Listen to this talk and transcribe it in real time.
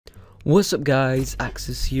What's up guys,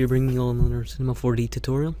 Axis here bringing you on another Cinema 4D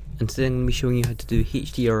tutorial, and today I'm going to be showing you how to do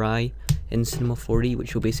HDRI in Cinema 4D,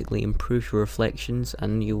 which will basically improve your reflections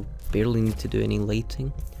and you'll barely need to do any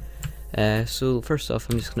lighting. So first off,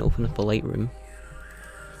 I'm just going to open up a Lightroom,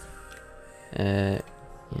 and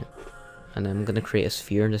I'm going to create a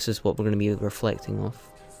sphere. This is what we're going to be reflecting off,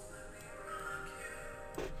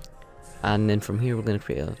 and then from here we're going to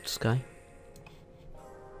create a sky.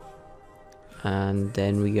 And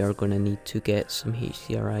then we are going to need to get some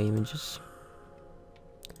HDRI images.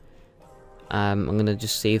 I'm going to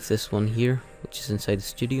just save this one here, which is inside the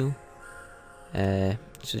studio. So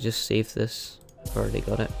just save this. I've already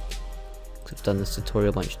got it. I've done this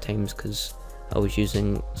tutorial a bunch of times because I was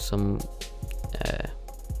using some,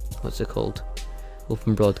 what's it called?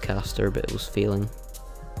 Open Broadcaster, but it was failing.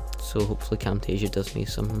 So hopefully Camtasia does me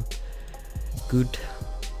something good.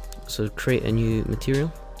 So create a new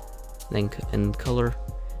material. Then in color,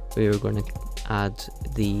 we are going to add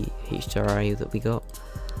the HDRI that we got.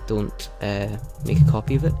 Don't make a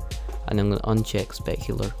copy of it, and I'm going to uncheck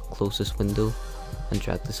specular closest window and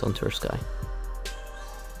drag this onto our sky.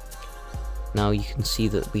 Now you can see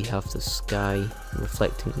that we have the sky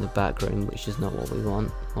reflecting in the background, which is not what we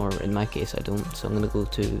want, or in my case I don't. So I'm going to go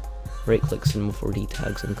to right click Cinema 4D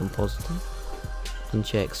tags and compositing,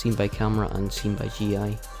 uncheck scene by camera and scene by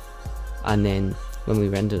GI, and then when we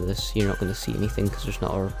render this, you're not going to see anything because there's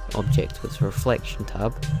not our object with the reflection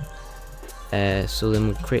tab. So then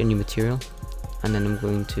we'll create a new material, and then I'm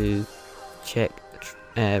going to check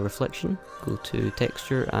reflection, go to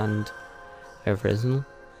texture and horizontal,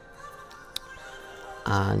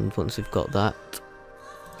 and once we've got that,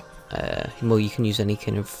 well, you can use any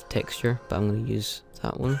kind of texture, but I'm going to use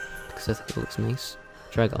that one because I think it looks nice.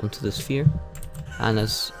 Drag it onto the sphere, and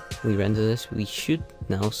as we render this, we should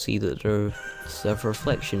now see that there's a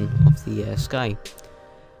reflection of the sky,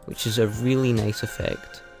 which is a really nice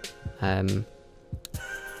effect. And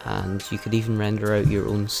you could even render out your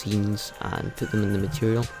own scenes and put them in the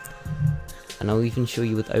material. And I'll even show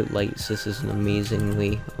you without lights. This is an amazing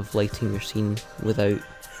way of lighting your scene without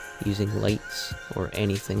using lights or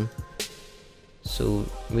anything. So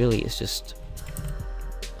really it's just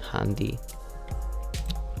handy,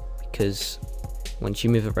 because once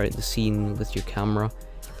you move about the scene with your camera,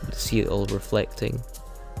 you can see it all reflecting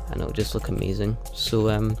and it'll just look amazing. So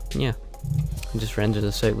yeah, just render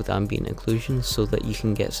this out with ambient occlusion so that you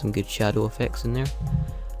can get some good shadow effects in there.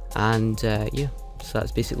 And yeah, so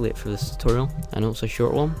that's basically it for this tutorial. I know it's a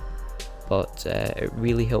short one, but it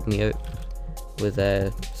really helped me out with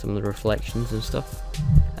some of the reflections and stuff,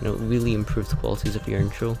 and it really improved the qualities of your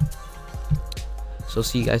intro. So I'll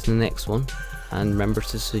see you guys in the next one, and remember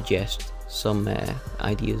to suggest some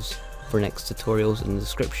ideas for next tutorials in the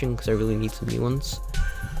description because I really need some new ones.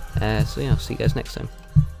 So yeah, I'll see you guys next time.